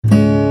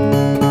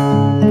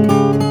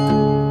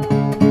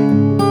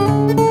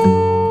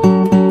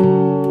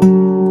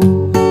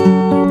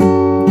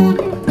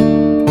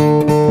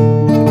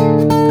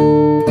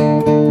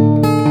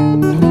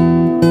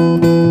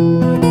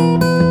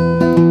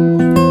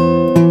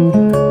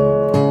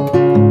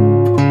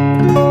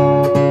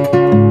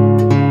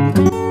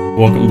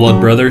Welcome,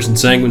 Blood Brothers and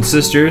Sanguine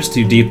Sisters,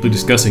 to Deeply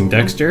Discussing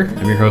Dexter.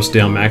 I'm your host,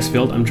 Dale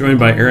Maxfield. I'm joined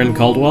by Aaron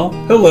Caldwell.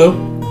 Hello.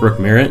 Brooke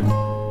Merritt.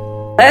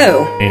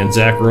 Hello. And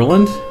Zach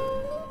Roland.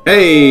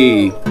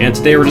 Hey! And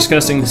today we're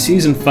discussing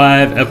Season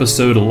 5,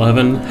 Episode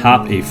 11,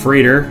 Hop a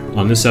Freighter.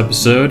 On this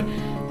episode,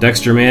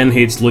 Dexter Man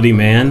hates Liddy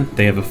Man.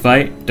 They have a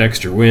fight.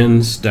 Dexter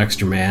wins.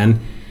 Dexter Man.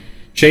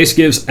 Chase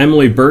gives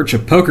Emily Birch a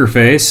poker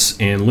face,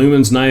 and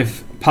Lumen's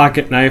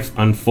pocket knife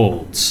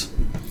unfolds.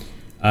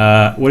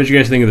 What did you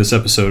guys think of this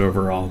episode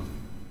overall?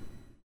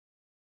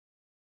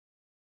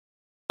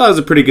 That was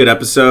a pretty good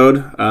episode.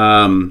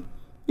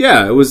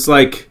 It was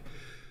like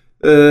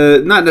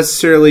not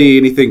necessarily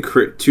anything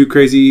too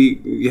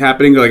crazy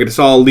happening. Like it's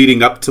all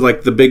leading up to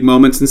like the big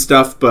moments and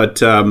stuff.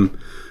 But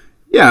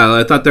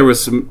I thought there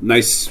was some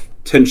nice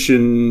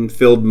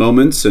tension-filled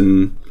moments,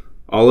 and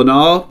all in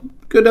all,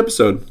 good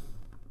episode.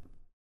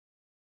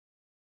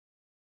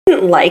 I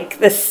didn't like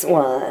this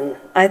one.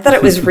 I thought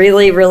it was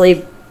really,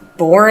 really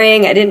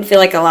boring. I didn't feel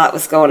like a lot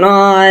was going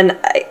on.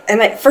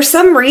 For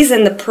some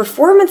reason, the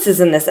performances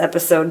in this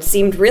episode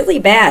seemed really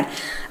bad.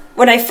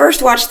 When I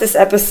first watched this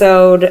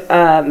episode,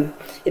 I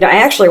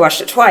actually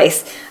watched it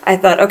twice. I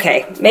thought,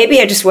 okay, maybe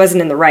I just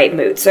wasn't in the right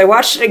mood. So I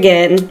watched it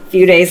again a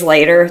few days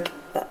later,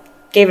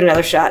 gave it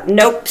another shot.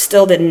 Nope,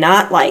 still did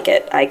not like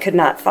it. I could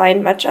not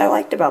find much I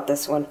liked about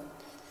this one.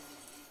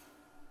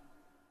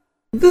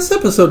 This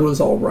episode was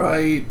all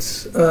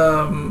right.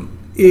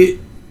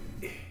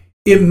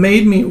 It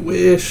made me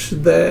wish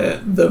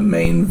that the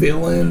main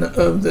villain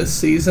of this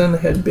season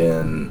had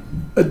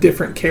been a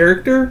different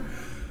character,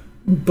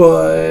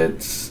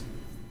 but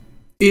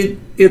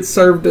it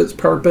served its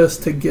purpose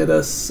to get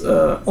us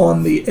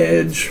on the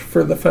edge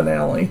for the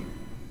finale.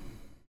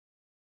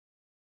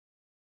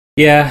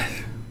 Yeah.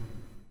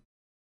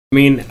 I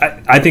mean,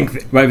 I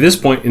think by this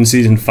point in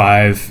Season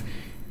 5,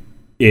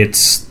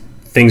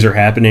 things are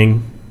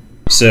happening,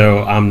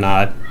 so I'm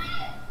not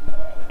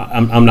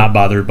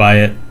bothered by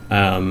it.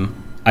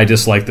 I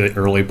just like the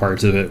early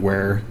parts of it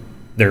where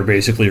they're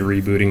basically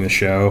rebooting the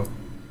show.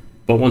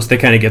 But once they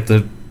kind of get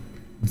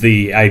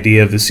the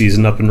idea of the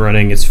season up and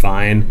running, it's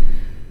fine.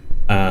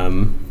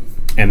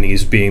 And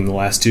these being the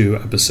last two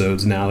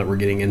episodes now that we're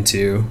getting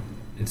into,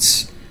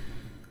 it's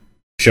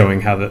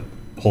showing how the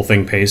whole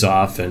thing pays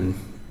off. And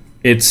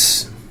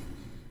it's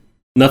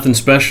nothing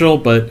special,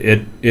 but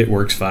it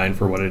works fine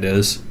for what it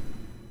is.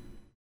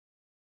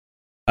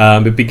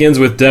 It begins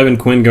with Deb and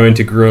Quinn going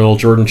to grill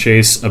Jordan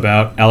Chase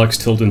about Alex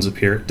Tilden's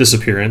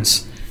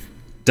disappearance.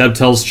 Deb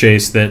tells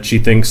Chase that she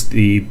thinks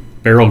the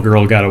Barrel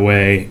Girl got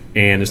away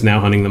and is now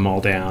hunting them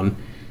all down.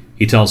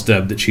 He tells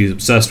Deb that she's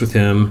obsessed with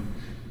him.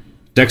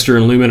 Dexter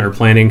and Lumen are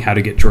planning how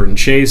to get Jordan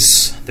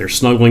Chase. They're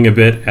snuggling a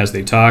bit as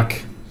they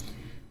talk.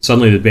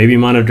 Suddenly the baby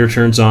monitor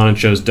turns on and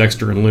shows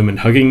Dexter and Lumen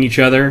hugging each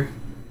other.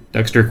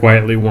 Dexter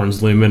quietly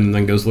warns Lumen and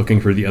then goes looking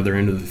for the other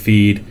end of the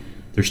feed.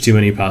 There's too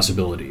many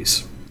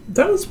possibilities.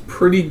 That was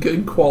pretty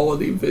good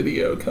quality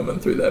video coming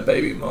through that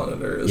baby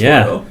monitor as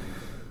well.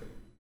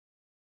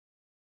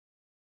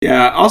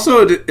 Yeah,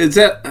 also, is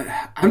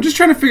that... I'm just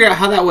trying to figure out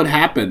how that would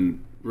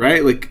happen,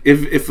 right? Like,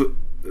 if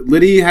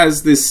Liddy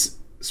has this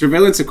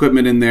surveillance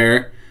equipment in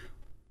there,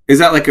 is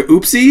that like a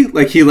oopsie?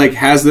 Like, he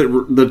has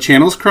the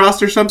channels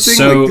crossed or something?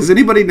 So, does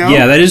anybody know?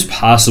 Yeah, that is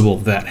possible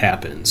that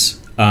happens.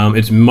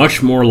 It's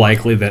much more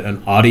likely that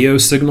an audio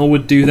signal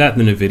would do that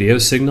than a video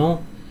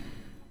signal.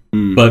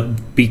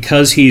 But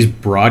because he's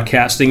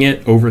broadcasting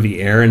it over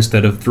the air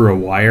instead of through a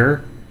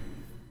wire,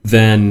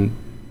 then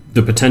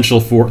the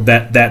potential for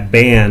that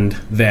band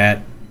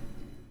that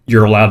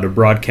you're allowed to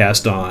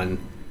broadcast on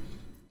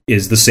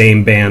is the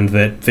same band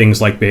that things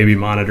like baby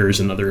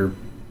monitors and other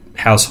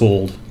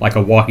household, like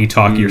a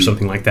walkie-talkie or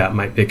something like that,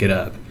 might pick it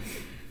up.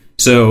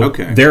 So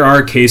There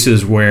are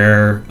cases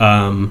where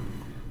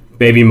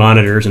baby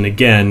monitors, and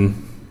again,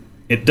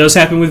 it does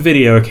happen with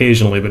video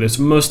occasionally, but it's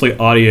mostly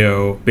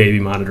audio. Baby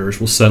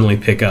monitors will suddenly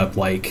pick up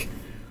like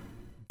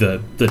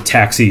the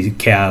taxi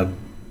cab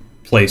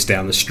place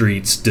down the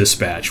street's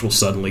dispatch will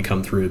suddenly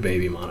come through a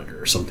baby monitor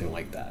or something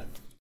like that.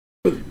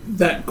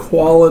 That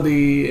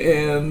quality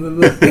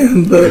and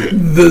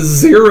the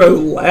zero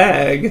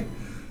lag,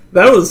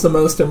 that was the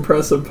most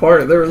impressive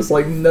part. There was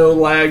like no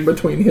lag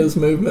between his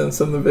movements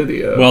and the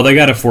video. Well, they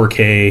got a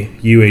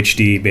 4K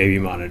UHD baby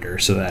monitor,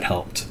 so that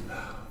helped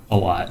a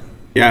lot.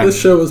 Yeah,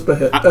 this show was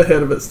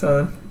ahead of its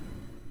time.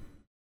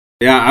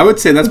 Yeah, I would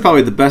say that's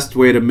probably the best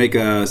way to make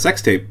a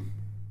sex tape.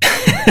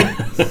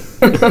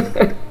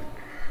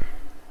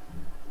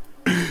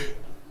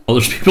 Well,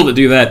 there's people that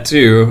do that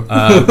too.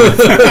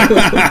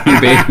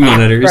 Baby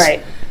monitors,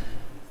 right?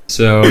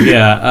 So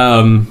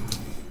yeah,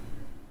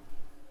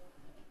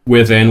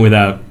 with and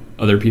without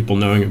other people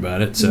knowing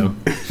about it. So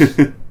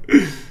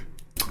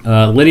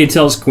Lydia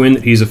tells Quinn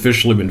that he's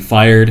officially been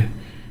fired.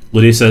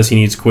 Liddy says he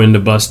needs Quinn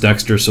to bust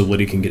Dexter so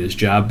Liddy can get his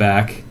job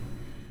back.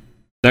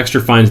 Dexter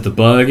finds the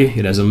bug.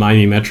 It has a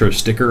Miami Metro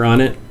sticker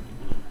on it.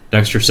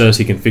 Dexter says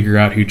he can figure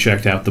out who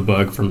checked out the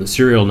bug from the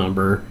serial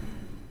number.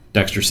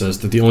 Dexter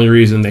says that the only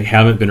reason they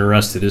haven't been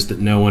arrested is that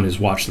no one has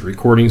watched the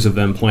recordings of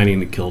them planning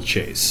to kill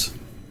Chase.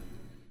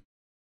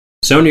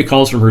 Sonia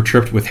calls from her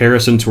trip with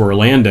Harrison to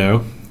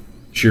Orlando.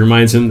 She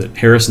reminds him that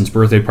Harrison's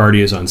birthday party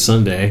is on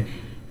Sunday.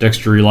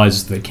 Dexter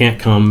realizes they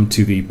can't come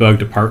to the bug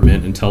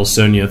department and tells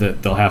Sonia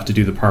that they'll have to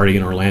do the party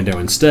in Orlando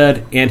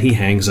instead, and he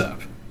hangs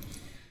up.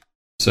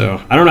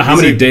 So, I don't know how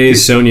many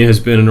days Sonia has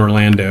been in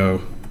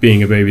Orlando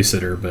being a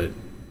babysitter, but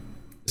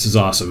this is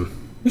awesome.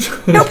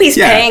 I hope he's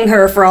paying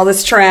her for all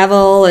this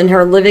travel and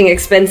her living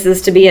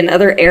expenses to be in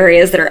other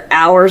areas that are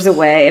hours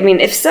away. I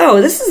mean, if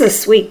so, this is a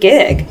sweet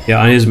gig.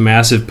 Yeah, on his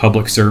massive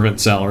public servant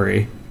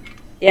salary.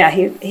 Yeah,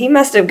 he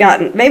must have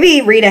gotten...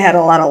 Maybe Rita had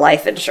a lot of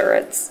life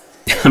insurance.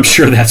 I'm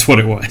sure that's what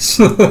it was.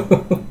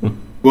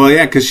 Well,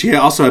 yeah, because she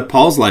also had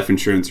Paul's life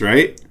insurance,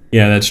 right?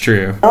 Yeah, that's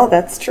true. Oh,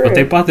 that's true. But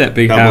they bought that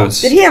big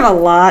house. Did he have a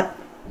lot?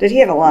 Did he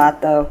have a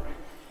lot, though?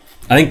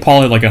 I think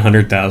Paul had like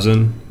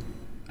 100,000.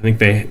 I think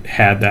they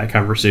had that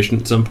conversation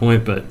at some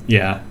point, but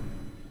yeah.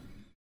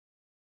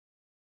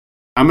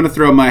 I'm going to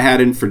throw my hat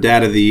in for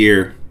Dad of the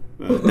Year,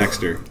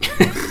 Dexter.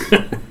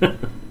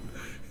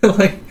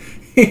 Like,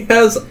 he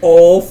has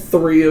all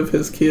 3 of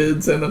his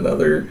kids in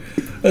another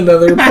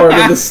part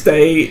of the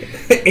state,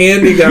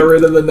 and he got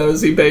rid of the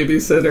nosy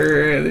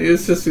babysitter, and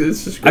it's just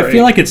great. I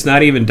feel like it's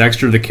not even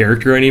Dexter the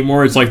character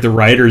anymore. It's like the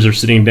writers are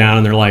sitting down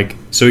and they're like,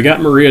 so we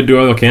got Maria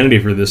Doyle Kennedy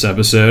for this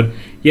episode.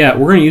 Yeah,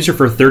 we're going to use her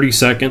for 30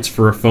 seconds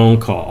for a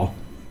phone call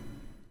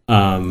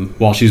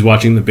while she's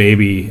watching the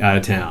baby out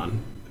of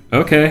town.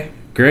 Okay,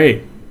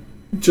 great.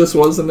 Just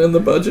wasn't in the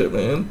budget,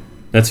 man.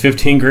 That's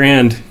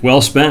 $15,000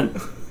 well spent.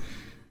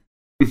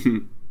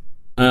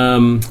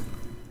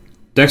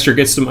 Dexter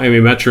gets to Miami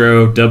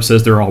Metro. Deb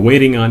says they're all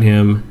waiting on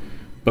him,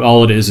 but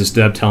all it is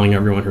Deb telling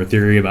everyone her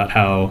theory about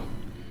how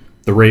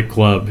the rape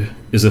club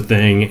is a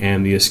thing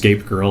and the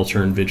escaped girl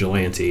turned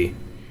vigilante.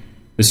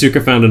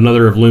 Masuka found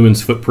another of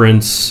Lumen's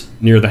footprints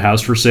near the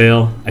house for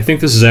sale. I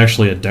think this is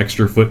actually a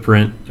Dexter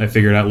footprint, I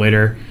figured out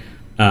later,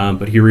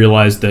 but he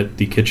realized that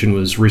the kitchen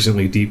was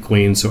recently deep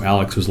cleaned, so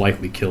Alex was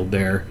likely killed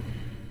there.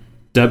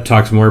 Deb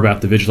talks more about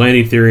the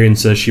vigilante theory and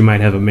says she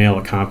might have a male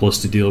accomplice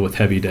to deal with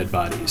heavy dead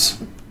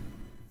bodies.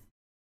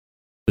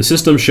 The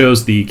system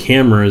shows the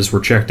cameras were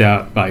checked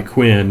out by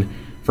Quinn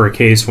for a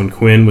case when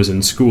Quinn was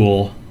in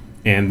school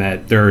and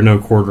that there are no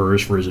court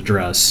orders for his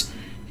address.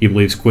 He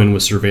believes Quinn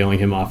was surveilling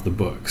him off the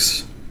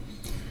books.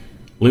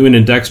 Lumen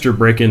and Dexter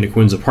break into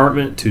Quinn's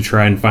apartment to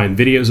try and find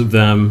videos of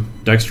them.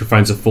 Dexter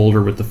finds a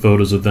folder with the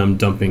photos of them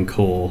dumping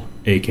coal,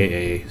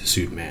 a.k.a.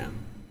 Suit Man.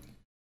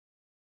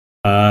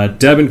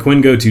 Deb and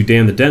Quinn go to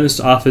Dan the dentist's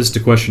office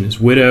to question his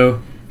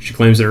widow. She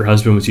claims that her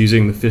husband was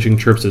using the fishing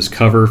trips as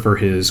cover for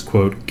his,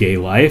 quote, gay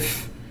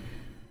life.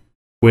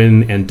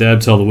 Quinn and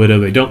Deb tell the widow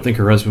they don't think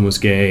her husband was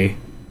gay,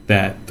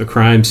 that the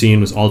crime scene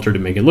was altered to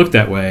make it look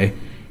that way.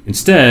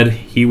 Instead,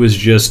 he was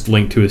just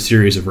linked to a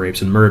series of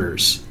rapes and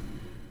murders.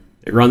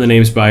 They run the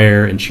names by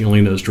her, and she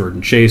only knows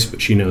Jordan Chase,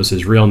 but she knows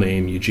his real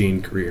name,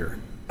 Eugene Greer.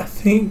 I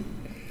think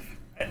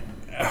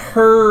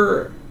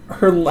her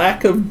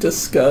lack of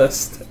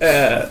disgust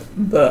at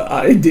the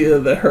idea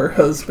that her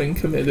husband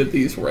committed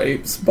these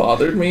rapes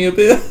bothered me a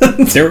bit.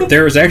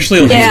 There was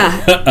actually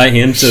a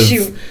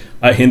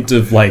hint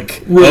of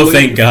like, really? Oh,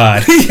 thank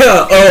God.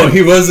 Yeah. Oh,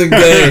 he wasn't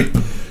gay.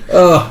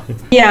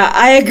 Yeah,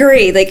 I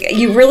agree. Like,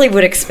 you really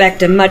would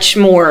expect a much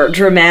more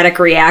dramatic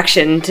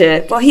reaction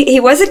to, well, he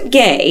wasn't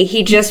gay.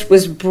 He just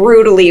was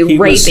brutally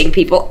raping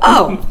people.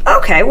 Oh,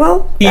 okay,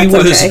 well,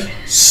 that's He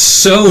was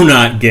so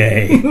not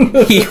gay.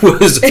 He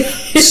was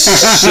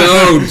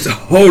so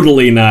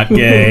totally not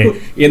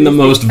gay in the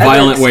most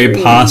violent way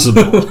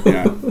possible.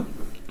 Yeah.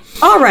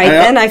 All right,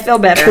 then, I feel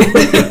better.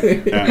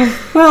 Yeah.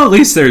 Well, at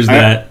least there's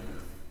that.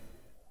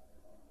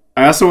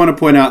 I also want to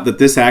point out that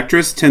this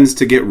actress tends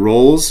to get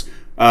roles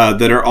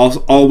that are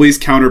always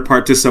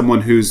counterpart to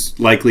someone who's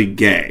likely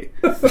gay.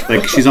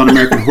 Like, she's on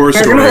American Horror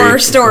Story. American Horror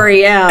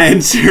Story, yeah.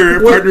 And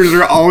her partners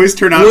are always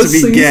turn out to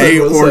be gay.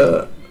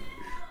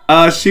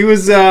 She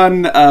was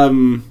on...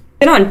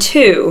 Been on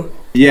 2.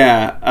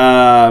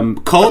 Yeah.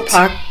 Cult.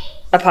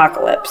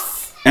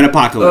 Apocalypse. And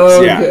Apocalypse,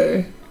 okay.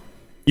 yeah.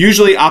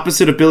 Usually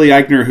opposite of Billy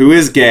Eichner, who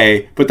is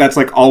gay, but that's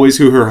like always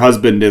who her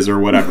husband is or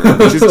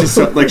whatever. She's just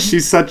like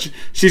she's a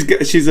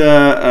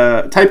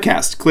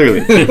typecast,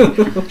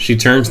 clearly. She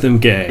turns them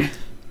gay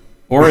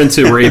or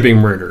into raping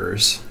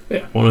murderers.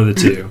 Yeah. One of the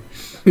two.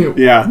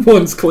 Yeah,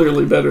 one's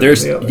clearly better than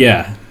the other.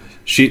 Yeah,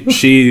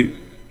 she's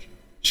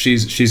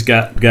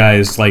got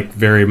guys like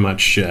very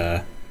much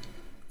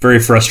very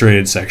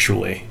frustrated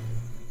sexually.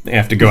 They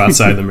have to go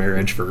outside the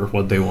marriage for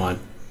what they want.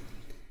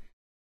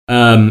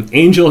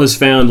 Angel has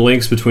found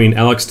links between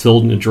Alex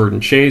Tilden and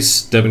Jordan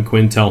Chase. Deb and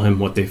Quinn tell him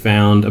what they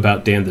found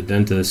about Dan the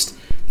dentist.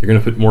 They're going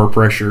to put more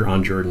pressure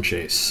on Jordan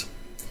Chase.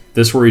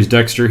 This worries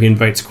Dexter. He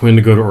invites Quinn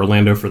to go to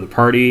Orlando for the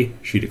party.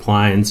 She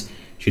declines.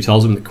 She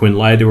tells him that Quinn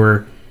lied to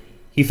her.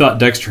 He thought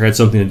Dexter had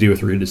something to do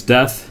with Rita's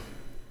death.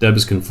 Deb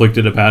is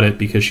conflicted about it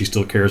because she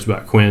still cares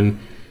about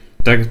Quinn.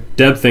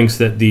 Deb thinks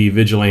that the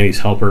vigilante's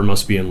helper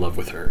must be in love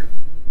with her.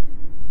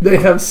 They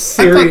have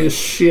serious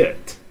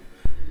shit.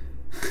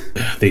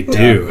 They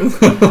do.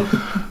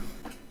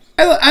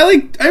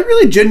 I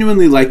really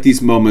genuinely like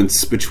these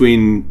moments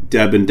between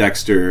Deb and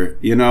Dexter,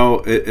 you know,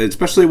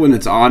 especially when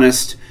it's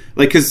honest.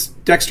 Like, because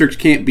Dexter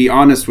can't be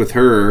honest with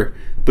her,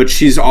 but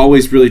she's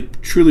always really,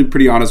 truly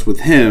pretty honest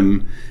with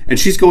him. And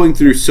she's going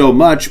through so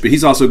much, but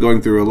he's also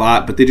going through a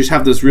lot. But they just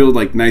have those real,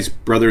 like, nice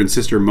brother and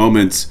sister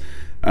moments.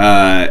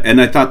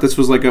 And I thought this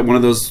was, like, one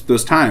of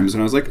those times.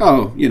 And I was like,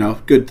 oh, you know,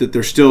 good that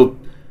there's still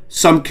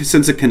some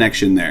sense of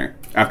connection there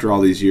after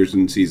all these years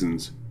and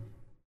seasons.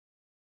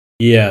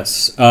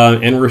 Yes,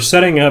 and we're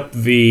setting up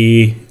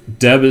the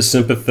Deb is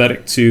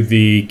sympathetic to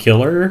the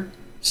killer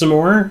some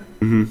more,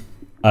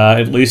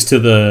 at least to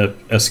the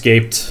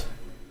escaped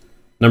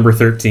number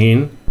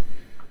 13,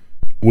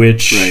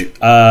 which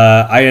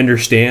I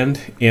understand,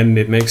 and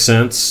it makes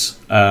sense.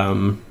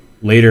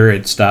 Later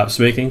it stops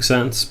making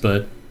sense,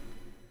 but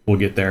we'll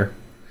get there.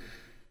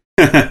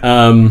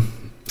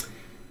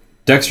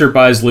 Dexter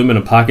buys Lumen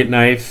a pocket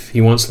knife.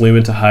 He wants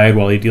Lumen to hide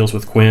while he deals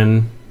with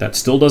Quinn. That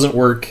still doesn't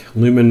work.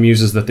 Lumen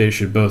muses that they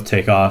should both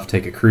take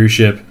a cruise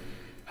ship,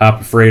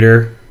 hop a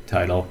freighter,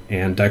 title,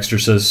 and Dexter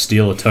says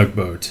steal a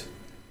tugboat.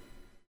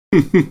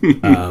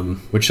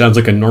 Which sounds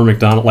like Norm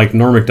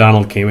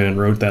Macdonald came in and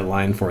wrote that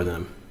line for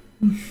them.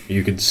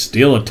 You could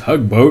steal a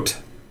tugboat.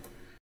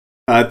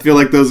 I feel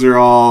like those are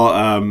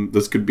all,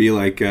 those could be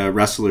like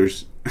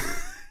wrestlers.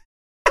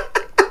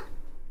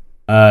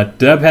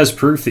 Deb has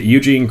proof that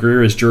Eugene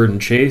Greer is Jordan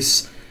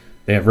Chase.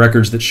 They have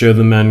records that show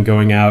the men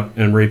going out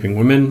and raping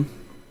women.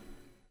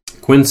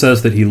 Quinn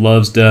says that he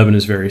loves Deb and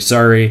is very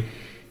sorry.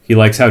 He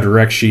likes how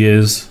direct she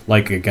is,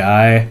 like a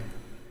guy.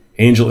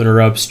 Angel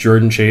interrupts.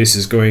 Jordan Chase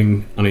is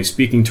going on a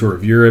speaking tour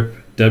of Europe.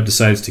 Deb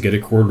decides to get a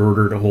court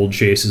order to hold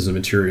Chase as a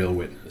material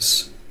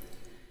witness.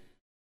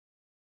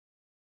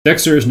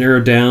 Dexter has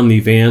narrowed down the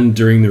van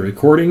during the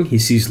recording. He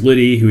sees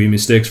Liddy, who he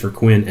mistakes for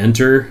Quinn,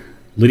 enter.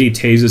 Liddy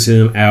tases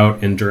him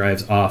out and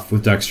drives off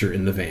with Dexter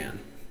in the van.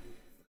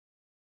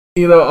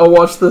 You know, I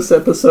watched this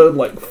episode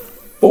like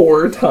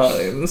 4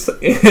 times,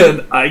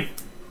 and I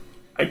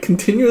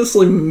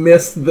continuously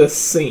missed this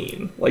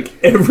scene. Like,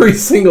 every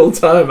single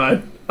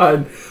time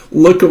I'd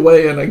look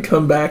away and I'd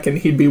come back and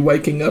he'd be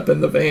waking up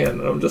in the van,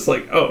 and I'm just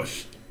like, oh,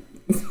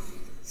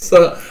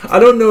 So, I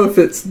don't know if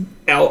it's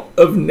out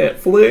of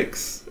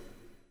Netflix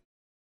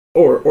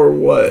or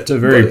what. It's a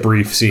very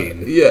brief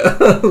scene. Yeah.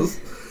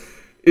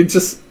 It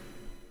just,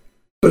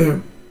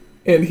 boom,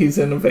 and he's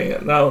in a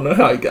van. I don't know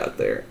how he got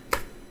there.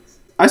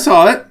 I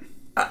saw it.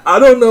 I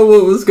don't know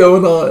what was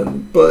going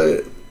on,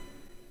 but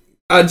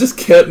I just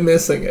kept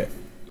missing it.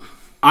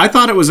 I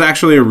thought it was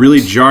actually a really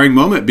jarring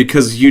moment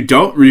because you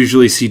don't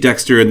usually see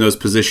Dexter in those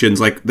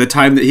positions. Like, the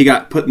time that he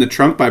got put in the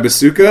trunk by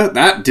Bazooka,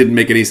 that didn't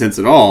make any sense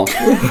at all.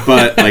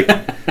 But, like,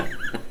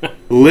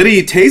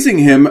 Liddy tasing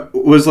him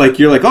was like,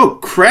 you're like, oh,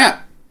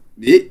 crap.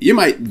 You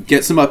might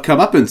get some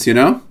comeuppance, you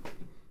know?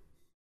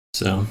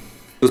 So...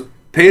 just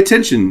pay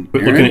attention.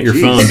 Quit looking at your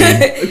phone,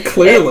 dude.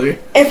 Clearly.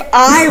 If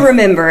I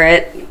remember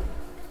it...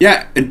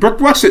 Yeah, and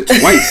Brooke watched it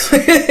twice.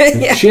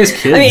 Yeah. She has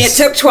kids. I mean, it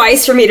took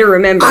twice for me to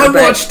remember. I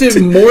watched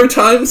it more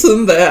times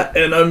than that,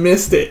 and I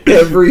missed it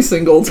every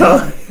single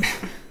time.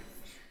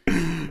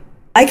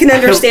 I can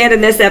understand in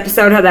this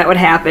episode how that would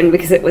happen,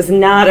 because it was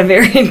not a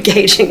very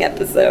engaging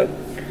episode.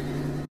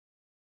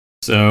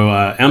 So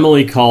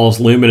Emily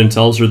calls Lumen and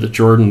tells her that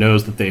Jordan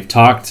knows that they've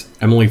talked.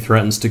 Emily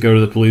threatens to go to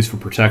the police for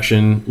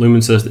protection.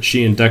 Lumen says that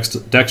she and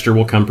Dexter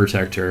will come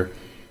protect her.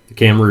 The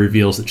camera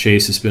reveals that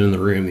Chase has been in the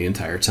room the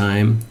entire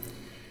time.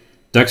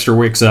 Dexter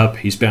wakes up.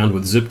 He's bound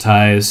with zip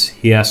ties.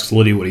 He asks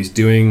Liddy what he's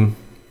doing.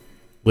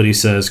 Liddy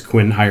says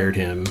Quinn hired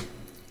him.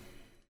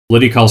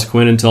 Liddy calls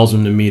Quinn and tells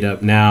him to meet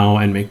up now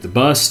and make the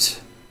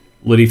bust.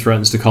 Liddy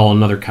threatens to call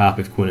another cop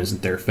if Quinn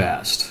isn't there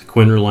fast.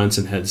 Quinn relents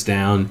and heads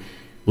down.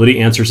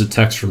 Liddy answers a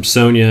text from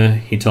Sonia.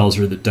 He tells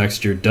her that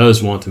Dexter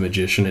does want a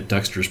magician at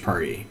Dexter's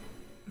party.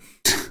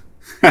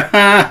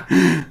 At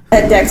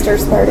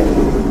Dexter's party?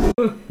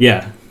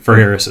 Yeah, for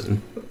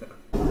Harrison.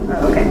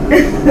 Oh,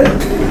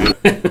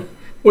 okay.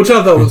 Which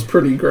I thought was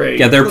pretty great.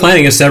 Yeah, they're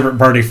planning a separate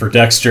party for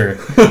Dexter,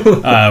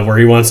 where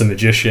he wants a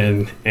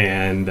magician,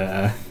 and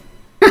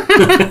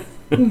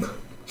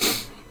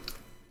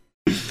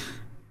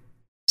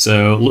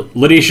so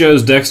Liddy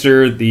shows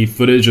Dexter the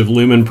footage of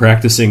Lumen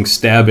practicing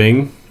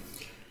stabbing.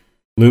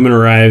 Lumen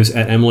arrives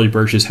at Emily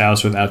Birch's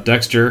house without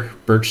Dexter.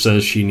 Birch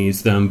says she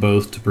needs them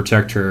both to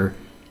protect her.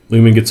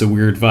 Lumen gets a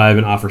weird vibe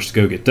and offers to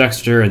go get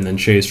Dexter, and then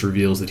Chase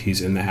reveals that he's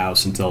in the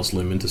house and tells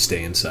Lumen to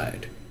stay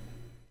inside.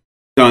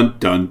 Dun,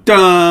 dun,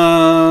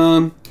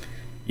 dun.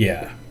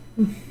 Yeah.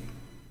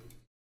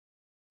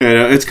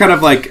 It's kind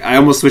of like, I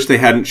almost wish they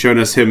hadn't shown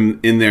us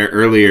him in there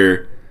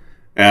earlier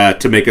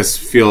to make us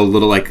feel a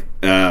little like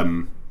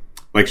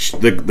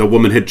the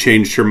woman had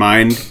changed her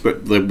mind,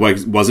 but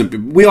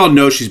wasn't. We all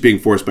know she's being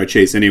forced by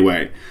Chase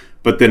anyway.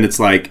 But then it's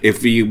like,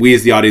 if we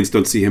as the audience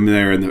don't see him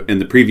there in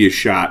the previous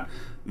shot,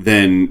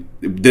 then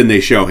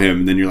they show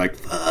him, then you're like,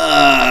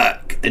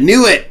 fuck, I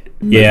knew it.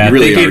 Yeah,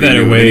 really they gave that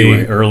away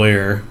anyway.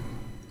 Earlier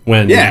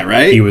when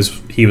right? he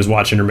was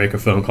watching her make a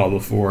phone call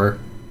before.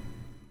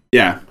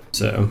 Yeah.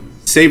 So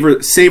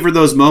Savor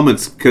those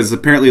moments, because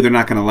apparently they're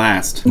not going to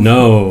last.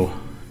 No.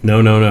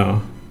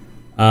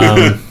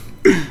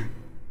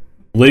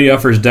 Lydia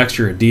offers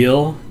Dexter a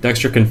deal.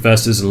 Dexter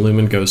confesses and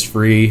Lumen goes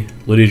free.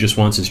 Lydia just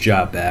wants his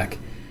job back.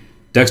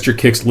 Dexter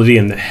kicks Lydia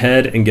in the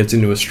head and gets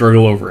into a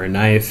struggle over a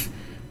knife.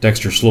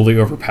 Dexter slowly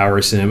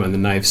overpowers him and the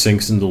knife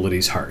sinks into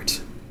Lydia's heart.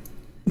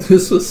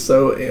 This was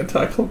so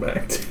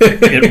anticlimactic.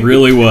 It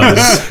really was.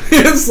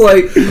 It's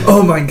like,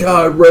 oh my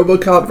god,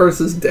 RoboCop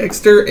versus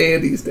Dexter,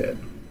 and he's dead.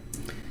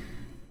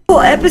 The whole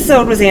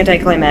episode was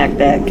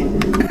anticlimactic.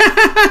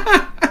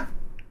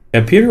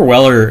 Yeah, Peter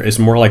Weller is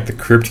more like the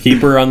Crypt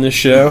Keeper on this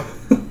show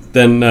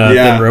than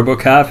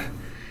RoboCop.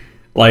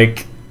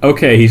 Like,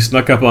 okay, he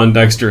snuck up on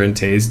Dexter and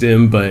tased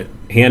him, but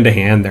hand to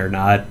hand, they're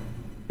not.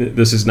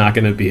 This is not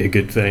going to be a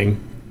good thing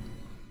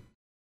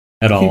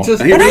at all.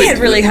 But I had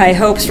really high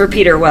hopes for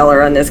Peter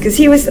Weller on this because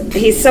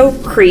he's so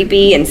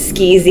creepy and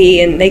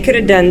skeezy, and they could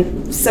have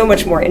done so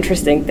much more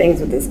interesting things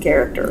with his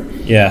character.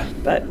 Yeah,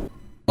 but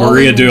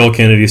Maria Doyle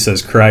Kennedy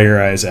says, "Cry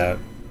your eyes out."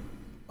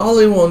 All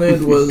he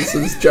wanted was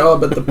his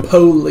job at the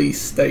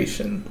police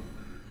station.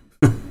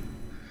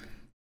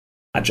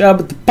 My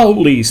job at the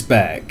police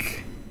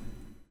back.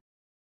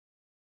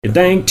 You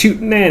dang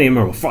tootin' nanny,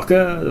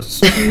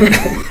 motherfuckers.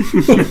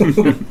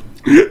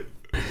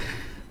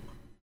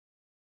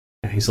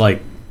 He's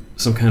like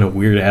some kind of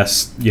weird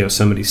ass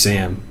Yosemite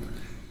Sam.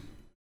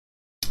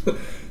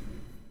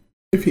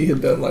 If he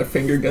had done like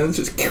finger guns,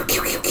 just that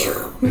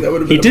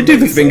would have been. He did do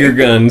the finger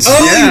guns.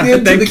 Oh, yeah, he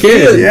did that to the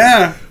kid.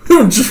 Yeah.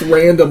 just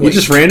randomly. He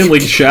just randomly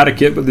shot a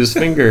kid with his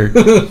finger.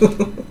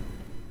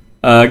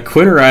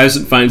 Quinn arrives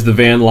and finds the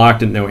van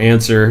locked and no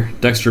answer.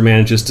 Dexter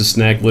manages to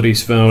snag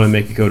Liddy's phone and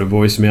make it go to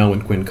voicemail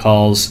when Quinn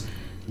calls.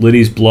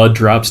 Liddy's blood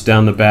drops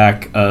down the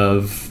back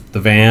of the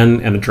van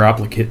and a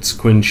droplet hits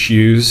Quinn's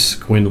shoes.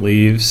 Quinn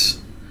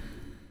leaves.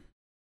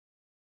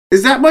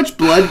 Is that much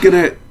blood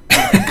gonna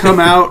come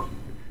out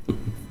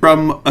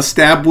from a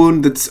stab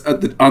wound that's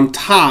on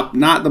top,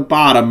 not the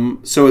bottom?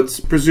 So it's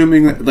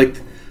presuming that, like,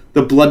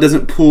 the blood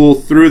doesn't pool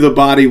through the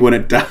body when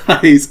it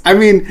dies. I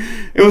mean,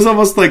 it was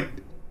almost like,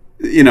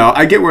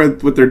 I get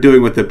what they're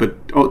doing with it,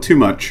 but too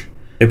much.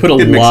 They put a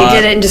lot. He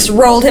did it and just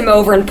rolled him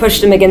over and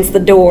pushed him against the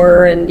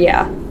door, and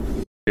yeah.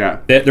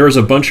 There was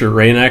a bunch of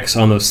Rain-X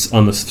on the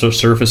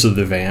surface of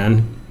the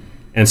van,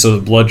 and so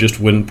the blood just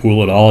wouldn't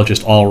pool at all. It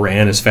just all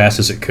ran as fast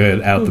as it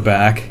could out the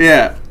back.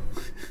 Yeah.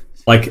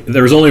 Like,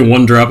 there was only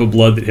one drop of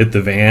blood that hit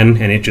the van,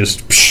 and it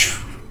just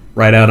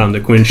right out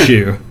onto Quinn's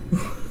shoe.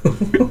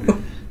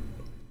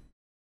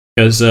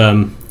 Because,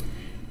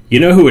 you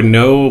know who would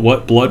know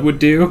what blood would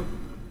do?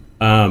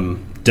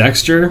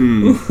 Dexter.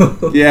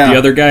 Yeah. The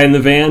other guy in the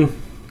van.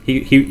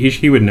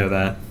 He would know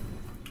that.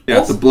 Yeah,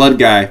 it's the blood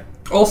guy.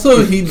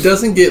 Also, he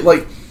doesn't get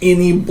like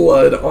any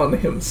blood on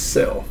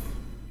himself.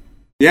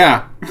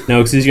 Yeah. No,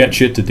 because he's got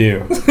shit to do.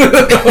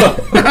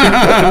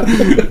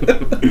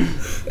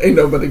 Ain't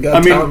nobody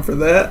got time for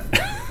that.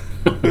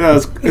 Yeah,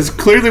 it's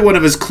clearly one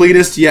of his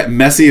cleanest yet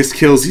messiest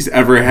kills he's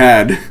ever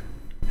had.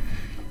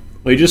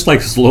 Well, he just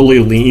like slowly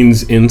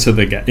leans into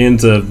the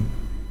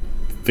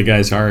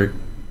guy's heart.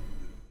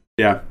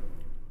 Yeah.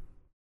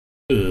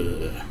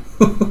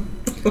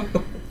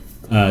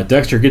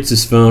 Dexter gets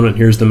his phone and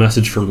hears the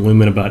message from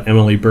Lumen about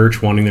Emily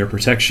Birch wanting their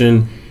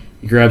protection.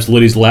 He grabs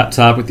Liddy's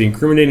laptop with the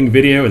incriminating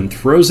video and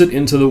throws it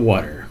into the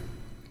water.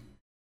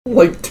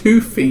 Like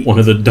 2 feet. One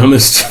of the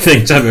dumbest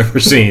things I've ever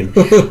seen.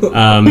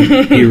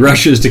 He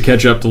rushes to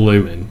catch up to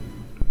Lumen.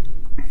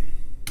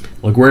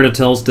 LaGuardia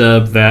tells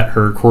Deb that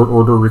her court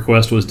order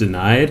request was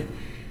denied.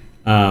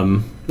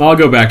 I'll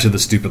go back to the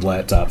stupid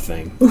laptop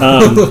thing.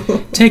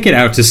 Take it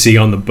out to sea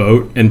on the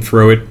boat and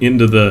throw it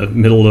into the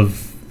middle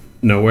of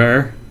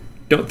nowhere.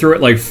 Don't throw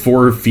it like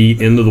 4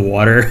 feet into the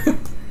water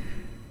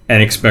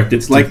and expect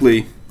it's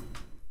likely.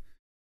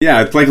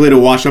 Yeah, it's likely to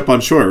wash up on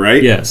shore,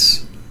 right?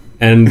 Yes.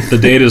 And the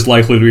data is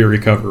likely to be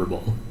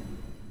recoverable.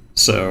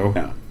 So,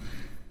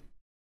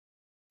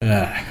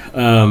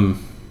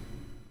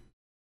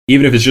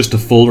 even if it's just a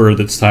folder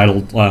that's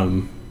titled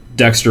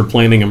Dexter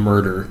Planning a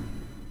Murder,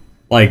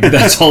 like,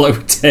 that's all it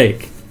would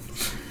take.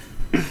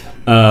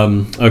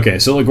 Okay,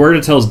 so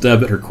LaGuardia tells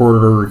Deb that her court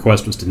order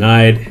request was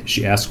denied.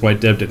 She asks why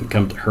Deb didn't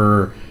come to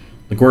her.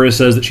 LaGuardia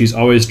says that she's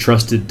always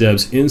trusted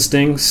Deb's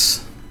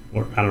instincts.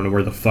 Or I don't know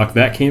where the fuck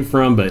that came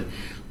from, but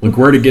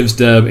LaGuardia gives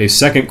Deb a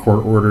second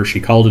court order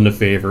she called into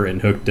favor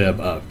and hooked Deb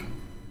up.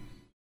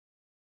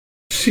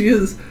 She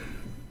is...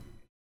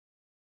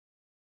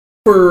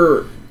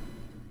 For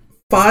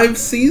 5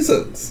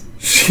 seasons,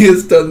 she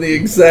has done the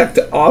exact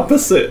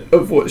opposite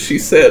of what she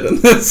said in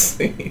this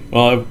scene.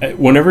 Well,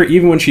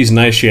 even when she's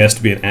nice, she has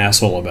to be an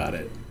asshole about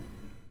it.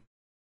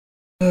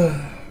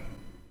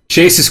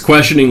 Chase is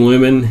questioning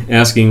Lumen,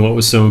 asking what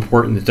was so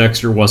important that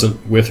Dexter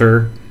wasn't with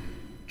her.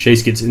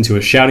 Chase gets into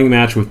a shouting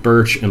match with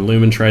Birch, and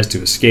Lumen tries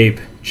to escape.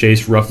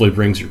 Chase roughly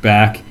brings her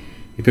back.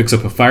 He picks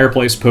up a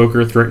fireplace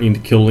poker, threatening to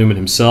kill Lumen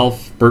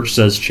himself. Birch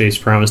says Chase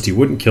promised he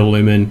wouldn't kill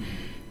Lumen.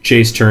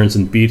 Chase turns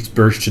and beats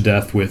Birch to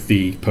death with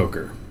the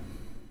poker.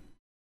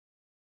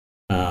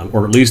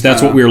 Or at least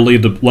that's what we were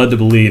led to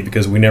believe,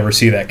 because we never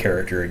see that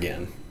character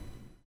again.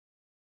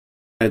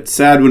 It's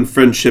sad when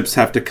friendships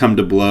have to come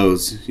to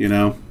blows, you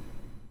know?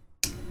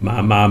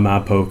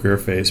 My poker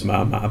face,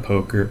 my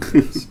poker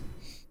face.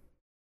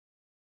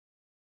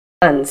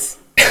 Guns.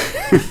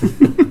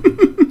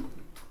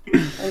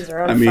 Guns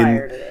are on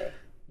fire today.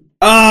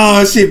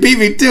 Oh, she beat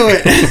me to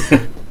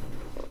it.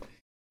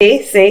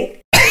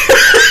 See?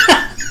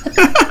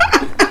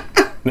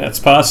 That's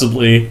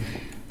possibly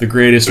the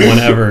greatest one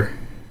ever.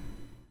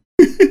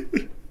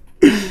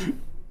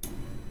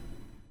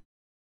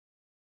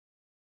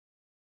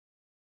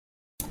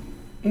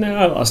 No,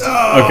 I lost it.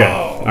 Okay,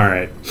 all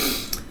right.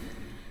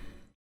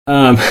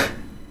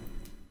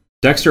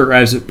 Dexter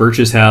arrives at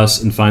Birch's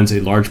house and finds a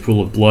large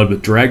pool of blood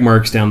with drag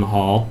marks down the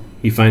hall.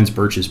 He finds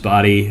Birch's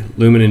body.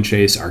 Lumen and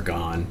Chase are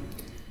gone.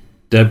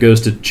 Deb goes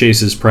to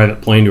Chase's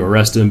private plane to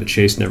arrest him, but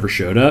Chase never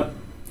showed up.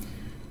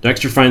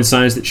 Dexter finds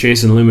signs that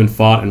Chase and Lumen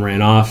fought and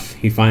ran off.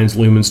 He finds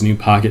Lumen's new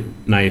pocket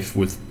knife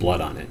with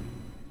blood on it.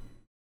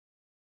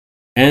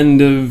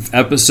 End of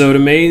episode.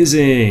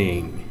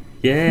 Amazing.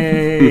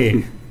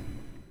 Yay.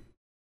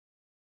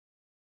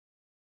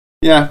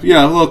 Yeah,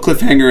 a little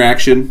cliffhanger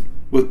action.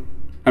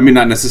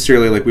 Not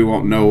necessarily like we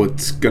won't know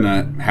what's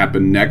gonna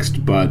happen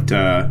next, but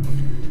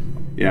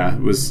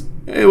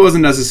it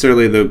wasn't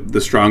necessarily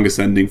the strongest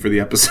ending for the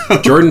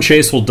episode. Jordan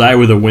Chase will die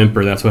with a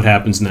whimper. That's what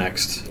happens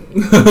next.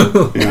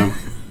 Yeah.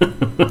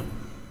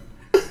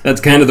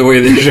 That's kind of the way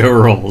the show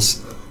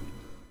rolls.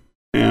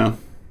 Yeah.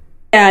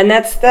 Yeah, and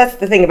that's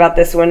the thing about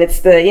this one.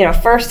 It's the,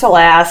 first to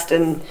last,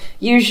 and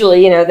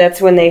usually, that's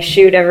when they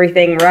shoot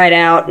everything right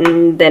out,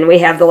 and then we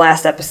have the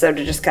last episode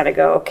to just kind of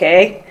go,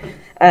 okay.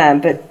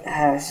 But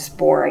it's just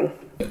boring.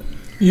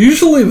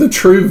 Usually the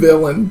true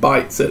villain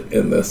bites it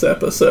in this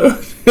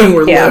episode, and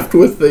we're left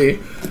with the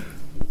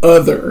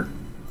other.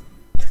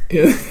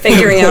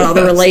 Figuring out all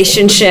the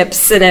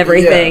relationships and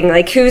everything. Yeah.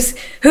 Like, who's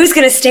going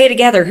to stay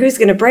together? Who's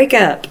going to break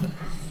up?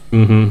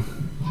 Mm-hmm.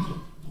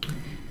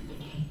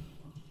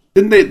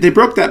 Didn't they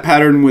broke that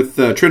pattern with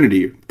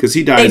Trinity, because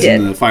he dies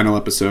in the final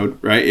episode,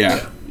 right?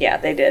 Yeah. Yeah,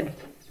 they did.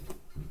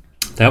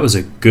 That was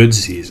a good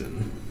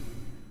season.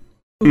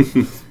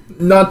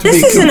 Not to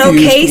this be is an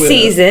okay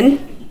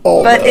season,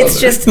 but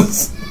it's just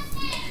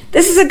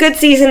this is a good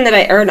season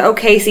an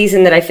okay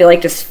season that I feel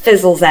like just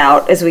fizzles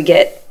out as we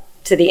get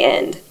to the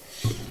end.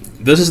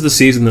 This is the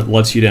season that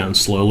lets you down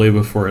slowly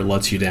before it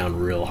lets you down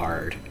real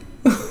hard.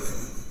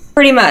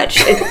 Pretty much.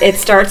 It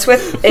starts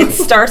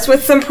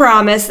with some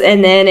promise,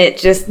 and then it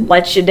just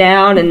lets you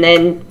down, and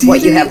then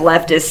what you have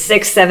left is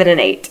 6, 7, and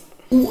 8.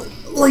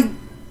 Like,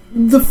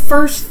 the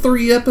first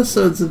 3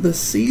 episodes of this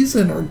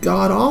season are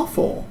god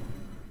awful.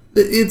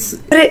 It's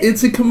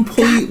a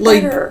complete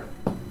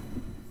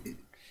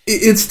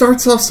it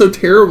starts off so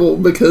terrible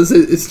because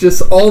it's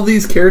just all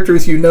these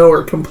characters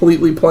are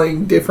completely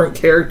playing different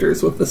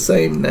characters with the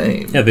same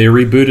name. Yeah, they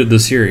rebooted the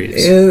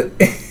series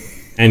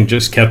and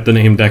just kept the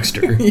name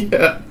Dexter.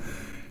 Yeah.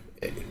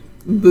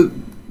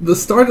 The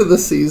start of the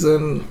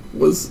season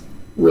was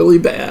really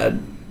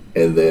bad,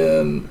 and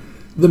then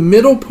the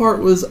middle part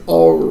was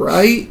all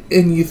right,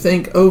 and you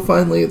think, oh,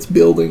 finally it's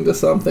building to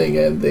something,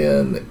 and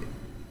then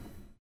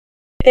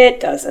it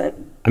doesn't.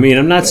 I mean,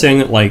 I'm not saying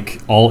that like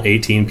all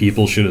 18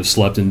 people should have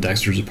slept in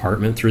Dexter's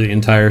apartment through the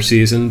entire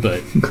season,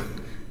 but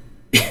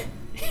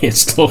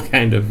it's still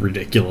kind of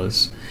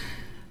ridiculous.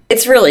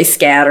 It's really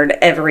scattered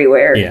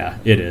everywhere. Yeah,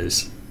 it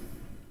is.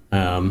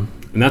 And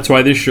that's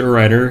why this show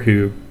writer,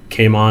 who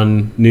came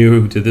on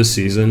new to this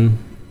season,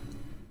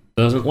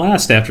 doesn't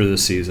last after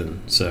this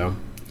season. So,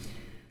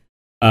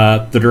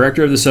 the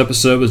director of this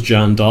episode was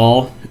John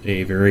Dahl,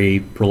 a very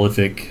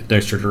prolific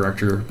Dexter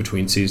director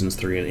between seasons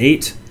 3 and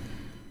 8.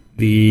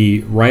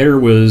 The writer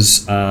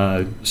was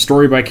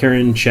story by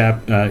Karen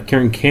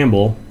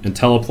Campbell and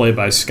teleplay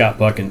by Scott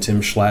Buck and Tim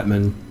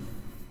Schlattman.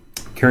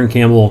 Karen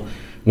Campbell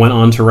went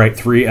on to write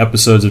 3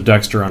 episodes of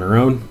Dexter on her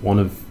own,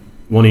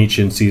 one each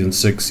in season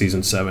 6,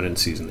 season 7, and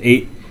season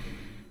 8.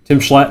 Tim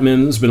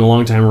Schlattman has been a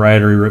longtime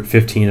writer. He wrote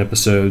 15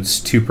 episodes,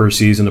 2 per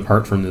season,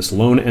 apart from this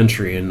lone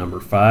entry in number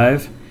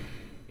 5.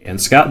 And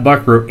Scott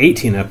Buck wrote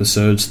 18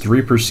 episodes,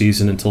 3 per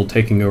season, until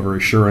taking over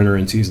as showrunner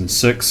in season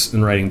 6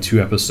 and writing 2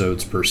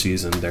 episodes per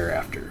season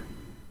thereafter.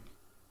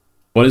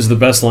 What is the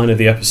best line of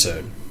the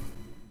episode?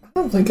 I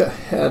don't think I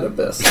had a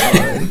best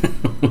line.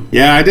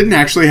 Yeah, I didn't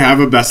actually have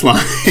a best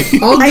line.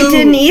 I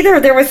didn't either.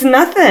 There was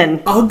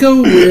nothing. I'll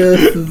go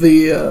with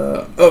the,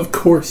 of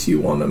course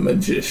you want a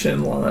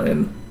magician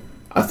line.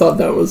 I thought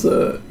that was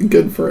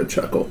good for a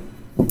chuckle.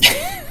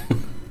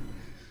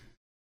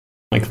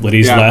 Like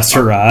Liddy's last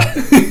hurrah.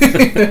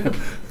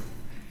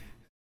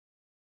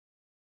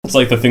 It's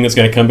like the thing that's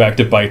going to come back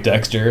to bite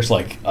Dexter. It's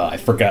like, I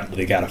forgot that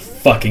they got a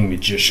fucking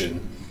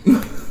magician. I'm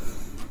going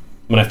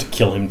to have to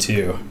kill him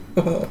too.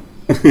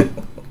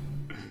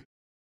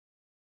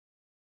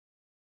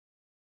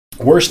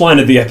 Worst line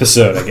of the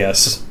episode, I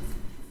guess.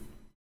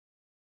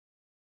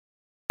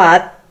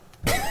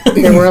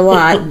 There were a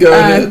lot. Go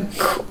ahead.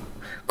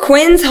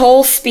 Quinn's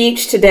whole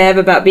speech to Deb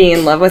about being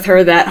in love with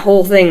her, that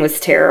whole thing was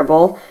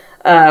terrible.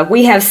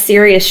 We have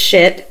serious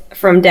shit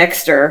from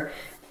Dexter.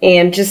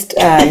 And just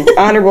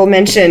honorable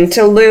mention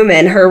to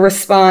Lumen, her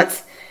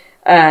response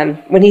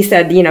when he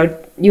said, you know,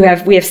 we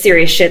have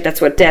serious shit.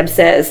 That's what Deb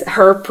says.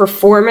 Her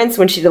performance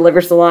when she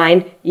delivers the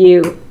line,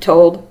 "You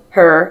told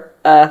her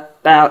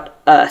about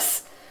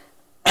us."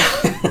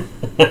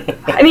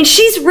 I mean,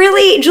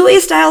 Julia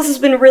Stiles has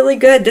been really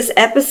good this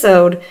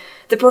episode.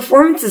 The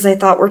performances I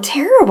thought were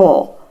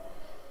terrible.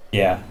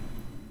 Yeah.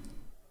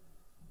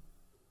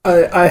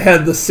 I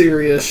had the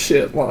serious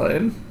shit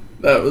line.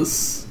 That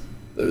was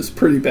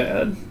pretty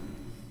bad.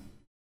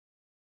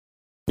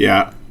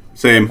 Yeah,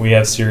 same. We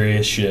have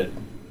serious shit.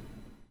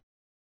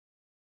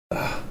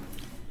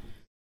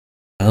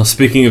 Well,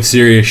 speaking of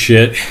serious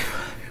shit,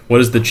 what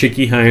is the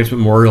Chicky Himes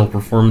Memorial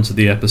performance of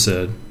the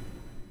episode?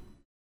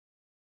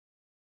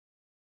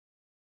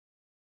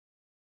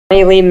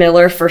 Johnny Lee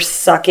Miller for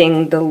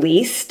sucking the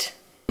least.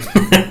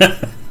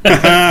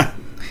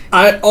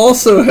 I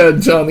also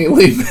had Johnny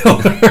Lee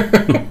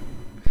Miller.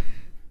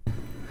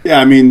 Yeah,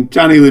 I mean,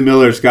 Johnny Lee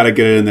Miller's got to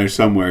get it in there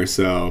somewhere,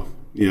 so,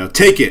 you know,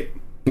 take it.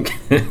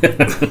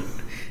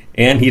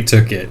 And he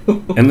took it.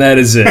 And that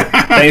is it.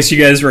 Thanks,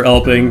 you guys, for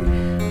helping.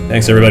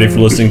 Thanks, everybody, for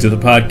listening to the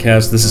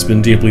podcast. This has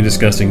been Deeply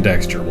Disgusting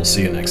Dexter. We'll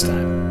see you next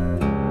time.